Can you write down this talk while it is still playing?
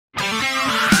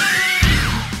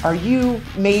Are you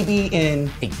maybe in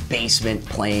a basement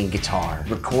playing guitar,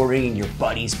 recording in your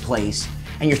buddy's place,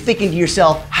 and you're thinking to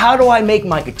yourself, how do I make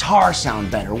my guitar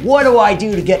sound better? What do I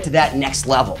do to get to that next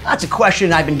level? That's a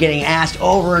question I've been getting asked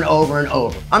over and over and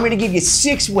over. I'm gonna give you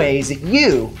 6 ways that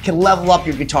you can level up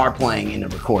your guitar playing in a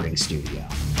recording studio.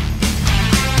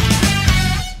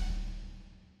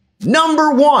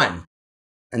 Number 1.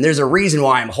 And there's a reason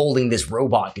why I'm holding this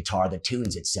robot guitar that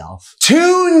tunes itself.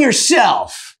 Tune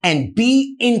yourself and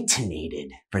be intonated.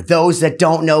 For those that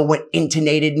don't know what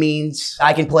intonated means,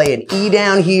 I can play an E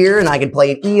down here and I can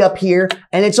play an E up here,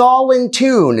 and it's all in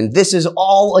tune, and this is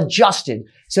all adjusted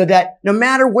so that no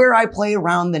matter where I play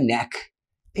around the neck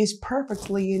is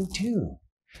perfectly in tune.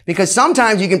 Because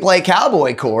sometimes you can play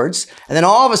cowboy chords and then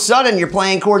all of a sudden you're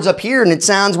playing chords up here and it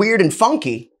sounds weird and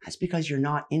funky. That's because you're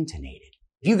not intonated.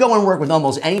 If you go and work with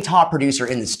almost any top producer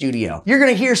in the studio, you're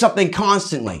gonna hear something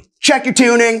constantly. Check your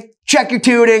tuning, check your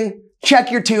tuning, check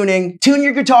your tuning. Tune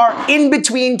your guitar in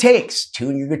between takes.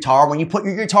 Tune your guitar when you put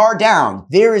your guitar down.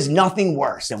 There is nothing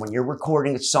worse than when you're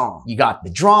recording a song. You got the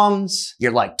drums,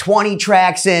 you're like 20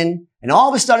 tracks in, and all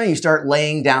of a sudden you start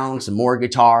laying down some more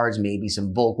guitars, maybe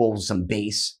some vocals, some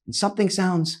bass, and something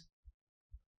sounds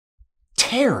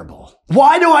terrible.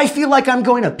 Why do I feel like I'm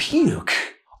going to puke?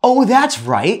 Oh, that's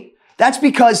right. That's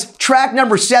because track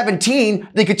number 17,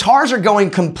 the guitars are going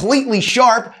completely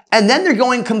sharp and then they're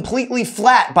going completely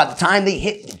flat by the time they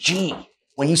hit the G.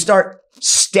 When you start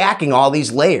stacking all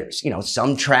these layers,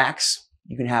 some tracks,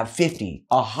 you can have 50,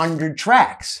 100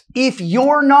 tracks. If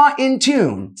you're not in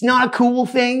tune, it's not a cool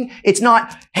thing. It's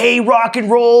not, hey, rock and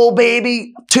roll,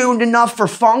 baby, tuned enough for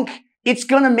funk. It's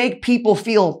gonna make people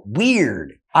feel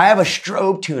weird. I have a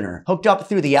strobe tuner hooked up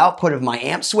through the output of my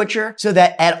amp switcher so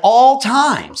that at all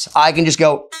times I can just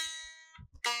go,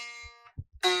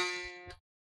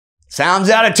 sounds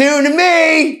out of tune to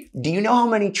me. Do you know how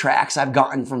many tracks I've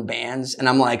gotten from bands and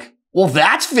I'm like, well,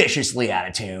 that's viciously out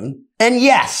of tune. And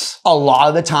yes, a lot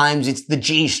of the times it's the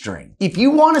G string. If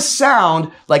you want to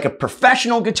sound like a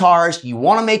professional guitarist, you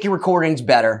want to make your recordings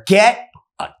better, get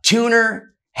a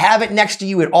tuner, have it next to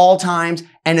you at all times,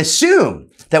 and assume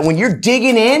that when you're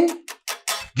digging in,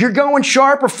 you're going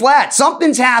sharp or flat.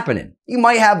 Something's happening. You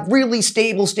might have really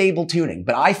stable tuning,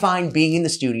 but I find being in the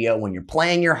studio when you're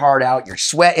playing your heart out, you're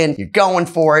sweating, you're going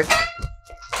for it.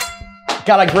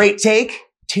 Got a great take?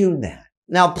 Tune that.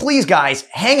 Now, please guys,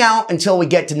 hang out until we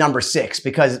get to number 6,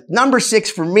 because number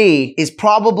 6 for me is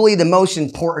probably the most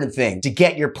important thing to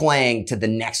get your playing to the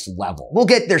next level. We'll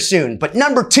get there soon, but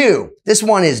number 2, this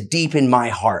one is deep in my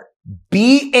heart.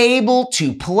 Be able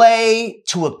to play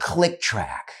to a click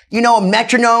track. A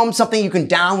metronome, something you can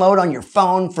download on your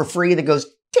phone for free that goes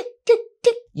tick, tick,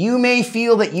 tick. You may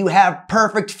feel that you have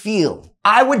perfect feel.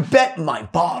 I would bet my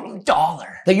bottom dollar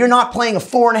that you're not playing a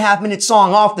 4.5-minute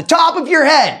song off the top of your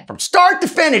head from start to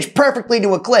finish perfectly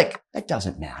to a click. That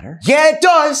doesn't matter. Yeah, it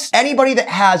does. Anybody that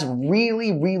has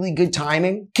really good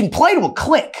timing can play to a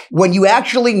click. When you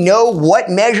actually know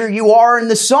what measure you are in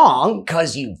the song,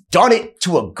 because you've done it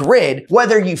to a grid,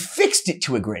 whether you fixed it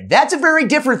to a grid, that's a very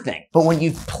different thing. But when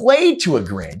you've played to a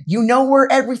grid, you know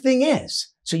where everything is.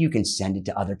 So you can send it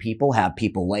to other people, have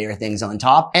people layer things on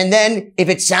top. And then if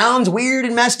it sounds weird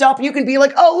and messed up, you can be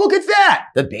like, oh, look at that.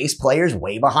 The bass player's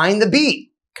way behind the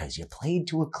beat because you played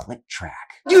to a click track.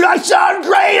 Dude, I sound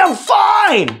great. I'm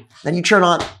fine. Then you turn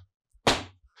on.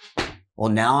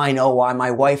 Well, now I know why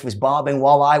my wife was bobbing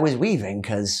while I was weaving,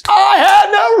 because I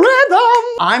had no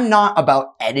rhythm. I'm not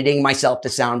about editing myself to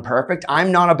sound perfect.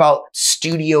 I'm not about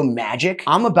studio magic.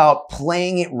 I'm about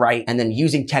playing it right and then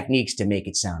using techniques to make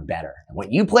it sound better. And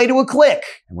when you play to a click,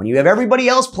 and when you have everybody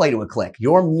else play to a click,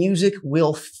 your music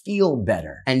will feel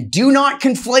better. And do not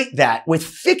conflate that with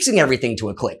fixing everything to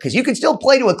a click, because you can still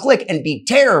play to a click and be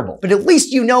terrible, but at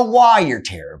least you know why you're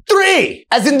terrible. 3,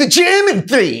 as in the gym, and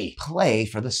 3, play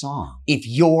for the song. If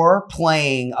you're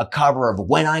playing a cover of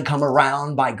When I Come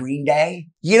Around by Green Day,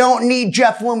 you don't need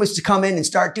Jeff Loomis to come in and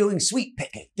start doing sweep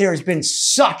picking. There's been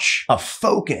such a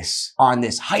focus on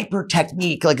this hyper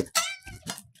technique. Like,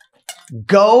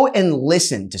 go and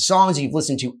listen to songs you've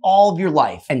listened to all of your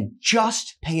life and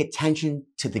just pay attention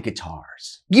to the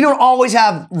guitars. You don't always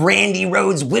have Randy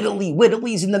Rhoads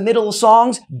whittlies in the middle of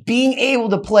songs. Being able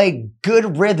to play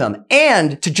good rhythm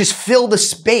and to just fill the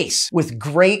space with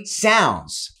great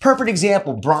sounds. Perfect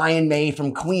example, Brian May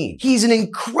from Queen. He's an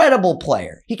incredible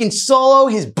player. He can solo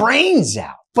his brains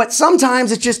out, but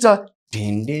sometimes it's just a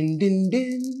din, din, din,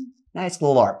 din. Nice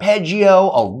little arpeggio,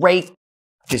 a rake.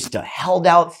 just a held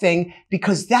out thing,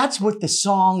 because that's what the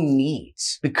song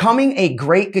needs. Becoming a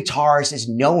great guitarist is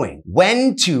knowing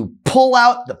when to pull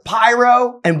out the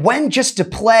pyro and when just to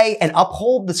play and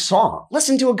uphold the song.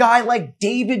 Listen to a guy like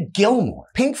David Gilmour.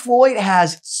 Pink Floyd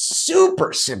has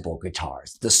super simple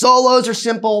guitars. The solos are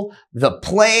simple, the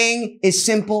playing is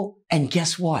simple, and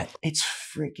guess what? It's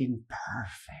freaking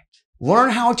perfect.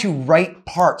 Learn how to write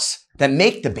parts that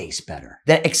make the bass better,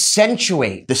 that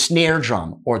accentuate the snare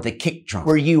drum or the kick drum,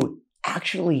 where you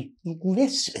actually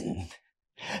listen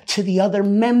to the other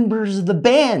members of the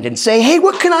band and say, hey,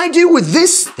 what can I do with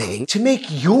this thing to make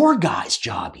your guy's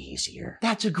job easier?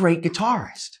 That's a great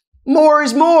guitarist. More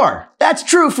is more. That's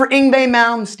true for Yngwie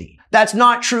Malmsteen. That's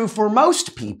not true for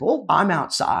most people. I'm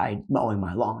outside mowing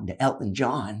my lawn to Elton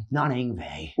John, not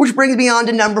Yngwie. Which brings me on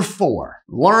to number 4.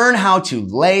 Learn how to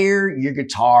layer your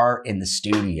guitar in the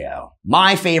studio.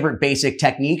 My favorite basic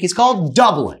technique is called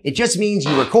doubling. It just means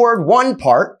you record one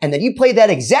part and then you play that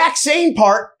exact same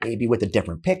part, maybe with a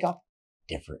different pickup,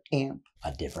 different amp,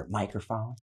 a different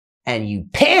microphone, and you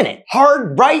pan it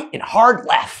hard right and hard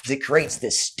left. It creates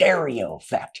this stereo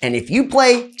effect. And if you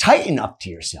play tight enough to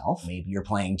yourself, maybe you're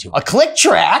playing to a click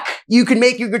track, you can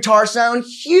make your guitar sound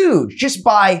huge just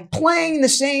by playing the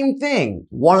same thing.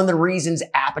 One of the reasons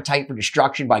Appetite for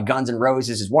Destruction by Guns N'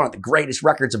 Roses is one of the greatest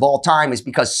records of all time is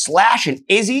because Slash and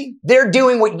Izzy, they're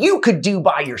doing what you could do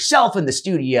by yourself in the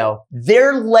studio.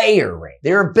 They're layering.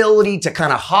 Their ability to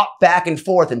kind of hop back and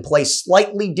forth and play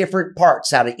slightly different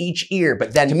parts out of each ear,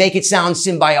 but then to make it sound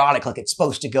symbiotic, like it's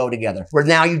supposed to go together, where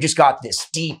now you just got this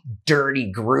deep, dirty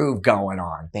groove going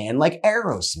on. Band like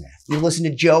Aerosmith. You listen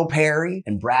to Joe Perry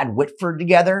and Brad Whitford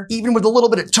together, even with a little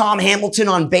bit of Tom Hamilton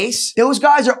on bass, those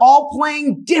guys are all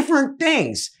playing different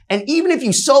things. And even if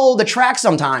you solo the track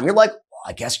sometime, you're like, well,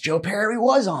 I guess Joe Perry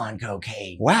was on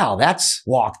cocaine. Wow, that's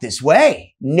Walk This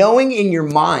Way. Knowing in your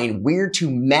mind where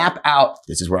to map out,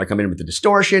 this is where I come in with the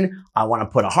distortion, I want to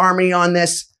put a harmony on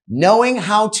this. Knowing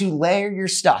how to layer your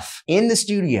stuff in the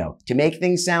studio to make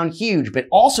things sound huge, but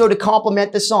also to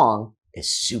complement the song is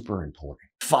super important.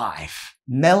 5,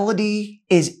 melody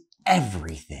is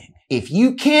everything. If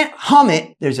you can't hum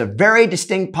it, there's a very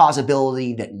distinct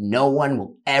possibility that no one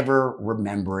will ever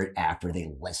remember it after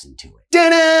they listen to it.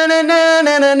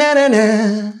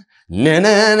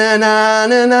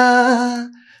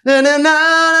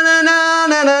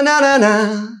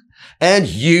 And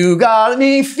you got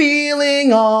me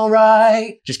feeling all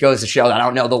right. Just goes to show that I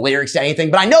don't know the lyrics to anything,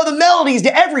 but I know the melodies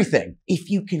to everything. If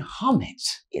you can hum it,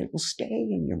 it will stay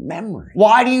in your memory.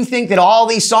 Why do you think that all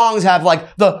these songs have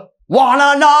like the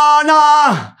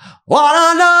wa-na-na-na,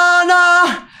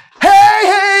 wa-na-na-na, hey,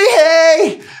 hey,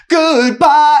 hey,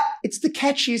 goodbye? It's the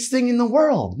catchiest thing in the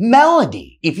world.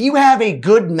 Melody. If you have a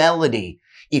good melody,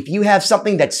 if you have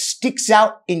something that sticks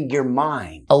out in your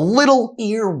mind, a little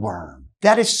earworm,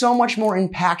 that is so much more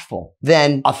impactful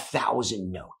than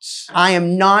 1,000 notes. I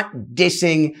am not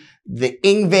dissing the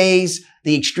Yngwies,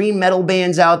 the extreme metal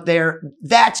bands out there.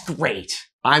 That's great.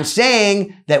 I'm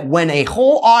saying that when a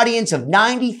whole audience of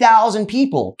 90,000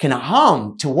 people can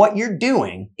hum to what you're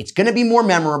doing, it's going to be more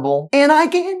memorable. And I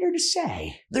gander to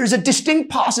say, there's a distinct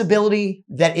possibility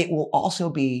that it will also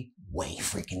be way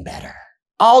freaking better.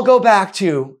 I'll go back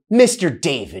to Mr.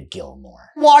 David Gilmour.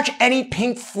 Watch any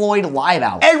Pink Floyd live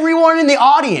album. Everyone in the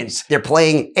audience, they're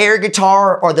playing air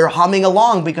guitar or they're humming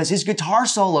along because his guitar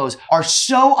solos are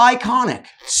so iconic,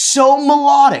 so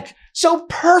melodic, so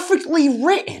perfectly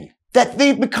written that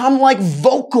they've become like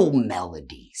vocal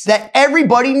melodies that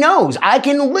everybody knows. I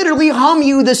can literally hum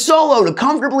you the solo to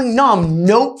comfortably numb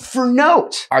note for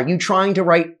note. Are you trying to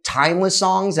write timeless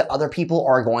songs that other people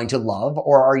are going to love,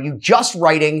 or are you just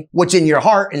writing what's in your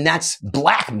heart, and that's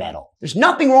black metal? There's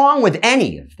nothing wrong with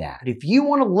any of that. If you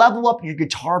want to level up your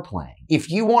guitar playing,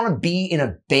 if you want to be in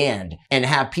a band and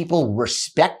have people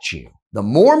respect you, the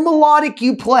more melodic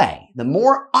you play, the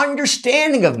more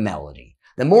understanding of melody,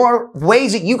 the more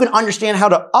ways that you can understand how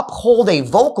to uphold a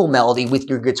vocal melody with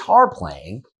your guitar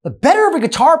playing, the better of a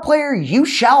guitar player you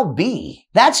shall be.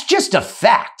 That's just a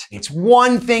fact. It's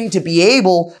one thing to be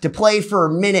able to play for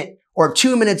a minute or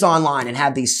 2 minutes online and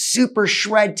have these super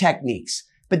shred techniques,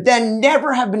 but then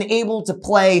never have been able to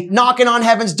play Knocking on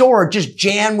Heaven's Door or just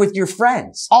jam with your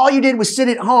friends. All you did was sit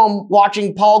at home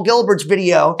watching Paul Gilbert's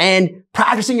video and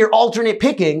practicing your alternate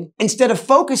picking instead of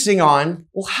focusing on,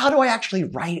 well, how do I actually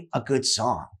write a good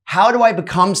song? How do I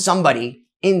become somebody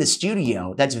in the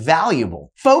studio that's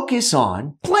valuable? Focus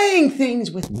on playing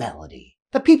things with melody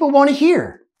that people want to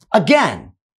hear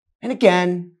again and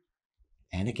again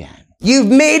and again. You've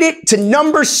made it to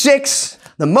number 6.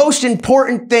 The most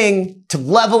important thing to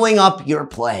leveling up your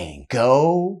playing.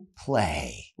 Go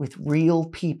play with real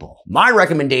people. My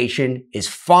recommendation is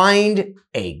find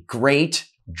a great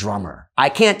drummer. I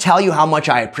can't tell you how much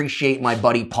I appreciate my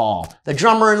buddy Paul, the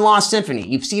drummer in Lost Symphony.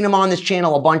 You've seen him on this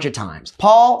channel a bunch of times.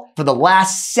 Paul, for the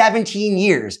last 17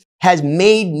 years, has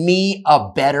made me a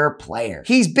better player.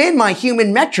 He's been my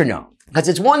human metronome, because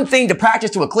it's one thing to practice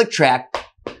to a click track.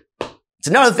 It's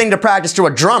another thing to practice to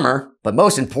a drummer, but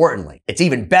most importantly, it's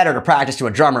even better to practice to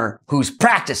a drummer who's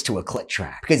practiced to a click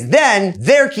track, because then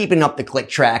they're keeping up the click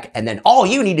track, and then all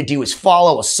you need to do is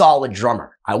follow a solid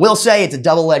drummer. I will say it's a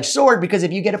double-edged sword, because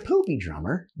if you get a poopy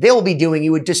drummer, they'll be doing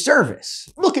you a disservice.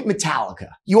 Look at Metallica.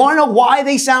 You wanna know why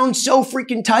they sound so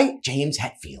freaking tight? James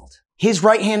Hetfield. His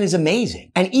right hand is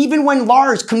amazing. And even when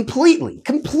Lars completely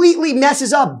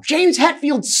messes up, James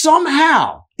Hetfield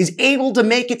somehow is able to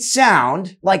make it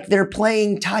sound like they're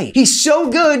playing tight. He's so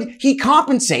good, he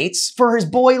compensates for his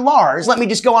boy Lars. Let me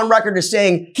just go on record as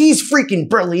saying he's freaking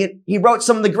brilliant. He wrote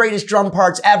some of the greatest drum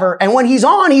parts ever, and when he's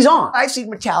on, he's on. I've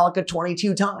seen Metallica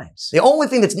 22 times. The only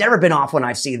thing that's never been off when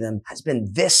I've seen them has been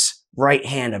this right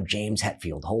hand of James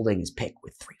Hetfield holding his pick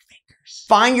with 3 fingers.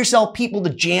 Find yourself people to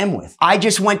jam with. I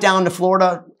just went down to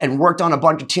Florida and worked on a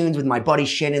bunch of tunes with my buddy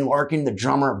Shannon Larkin, the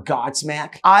drummer of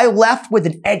Godsmack. I left with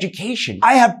an education.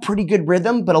 I have pretty good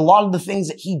rhythm, but a lot of the things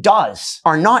that he does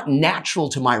are not natural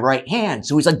to my right hand.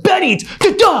 So he's like, Benny, it's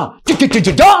da-da,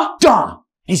 da-da-da-da-da, da.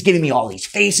 He's giving me all these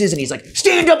faces, and he's like,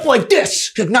 stand up like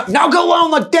this. Now go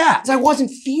on like that. I wasn't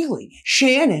feeling it.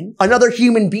 Shannon, another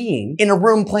human being in a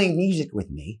room playing music with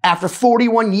me, after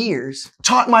 41 years,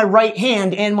 taught my right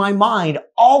hand and my mind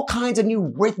all kinds of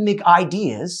new rhythmic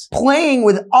ideas. Playing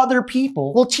with other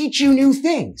people will teach you new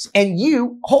things, and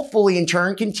you, hopefully in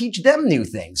turn, can teach them new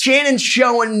things. Shannon's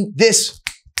showing this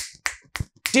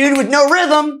dude with no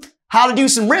rhythm how to do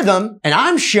some rhythm, and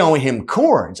I'm showing him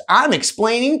chords. I'm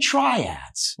explaining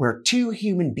triads. We're 2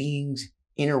 human beings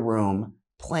in a room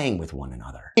playing with one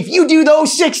another. If you do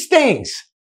those 6 things,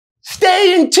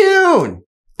 stay in tune,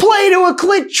 play to a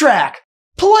click track,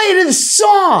 play to the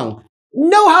song,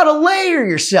 know how to layer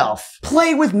yourself,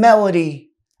 play with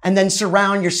melody, and then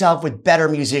surround yourself with better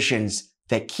musicians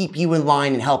that keep you in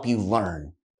line and help you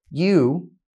learn,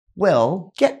 you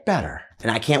will get better. And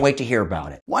I can't wait to hear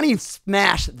about it. Why don't you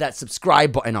smash that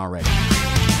subscribe button already?